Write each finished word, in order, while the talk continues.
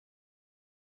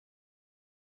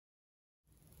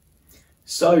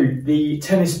So the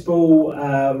tennis ball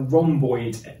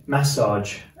rhomboid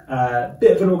massage,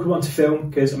 bit of an awkward one to film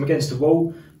because I'm against the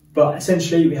wall, but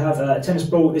essentially we have a tennis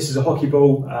ball. This is a hockey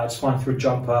ball, it's fine through a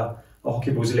jumper. A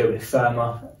hockey ball is a little bit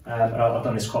firmer, and I've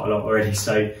done this quite a lot already,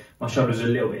 so my shoulders are a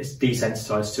little bit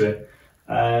desensitized to it.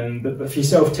 But for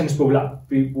yourself, tennis ball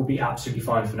will be absolutely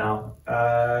fine for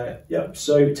now. Yep,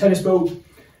 so tennis ball,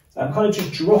 kind of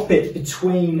just drop it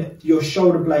between your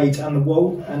shoulder blades and the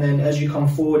wall, and then as you come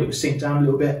forward it will sink down a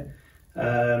little bit.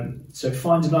 So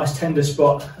find a nice tender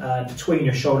spot between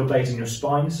your shoulder blades and your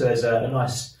spine, so there's a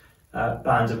nice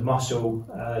band of muscle,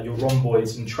 your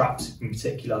rhomboids and traps in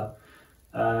particular.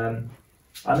 And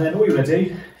then all you're going to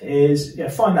do is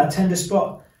find that tender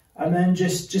spot, and then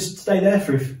just stay there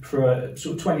for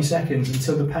sort of 20 seconds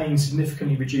until the pain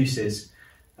significantly reduces.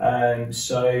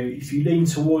 So if you lean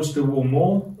towards the wall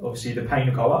more, obviously the pain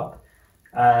will go up.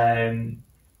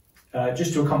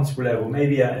 Just to a comfortable level,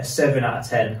 maybe a 7 out of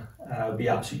 10 would be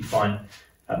absolutely fine.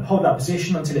 Hold that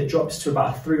position until it drops to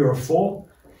about a 3 or a 4.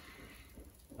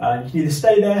 You can either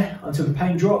stay there until the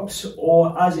pain drops,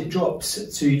 or as it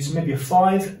drops to maybe a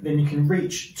 5, then you can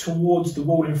reach towards the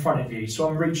wall in front of you. So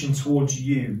I'm reaching towards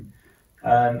you.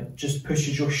 Just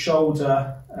pushes your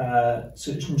shoulder,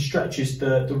 so it stretches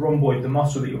the rhomboid, the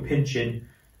muscle that you're pinching,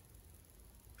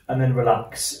 and then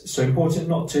relax. So important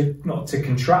not to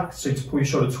contract, so to pull your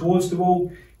shoulder towards the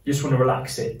wall, you just want to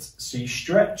relax it. So you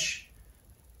stretch,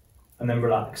 and then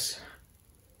relax.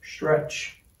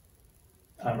 Stretch,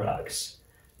 and relax.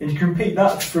 And you can repeat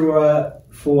that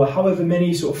for however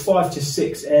many, sort of 5 to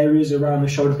 6 areas around the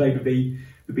shoulder blade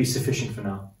would be sufficient for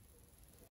now.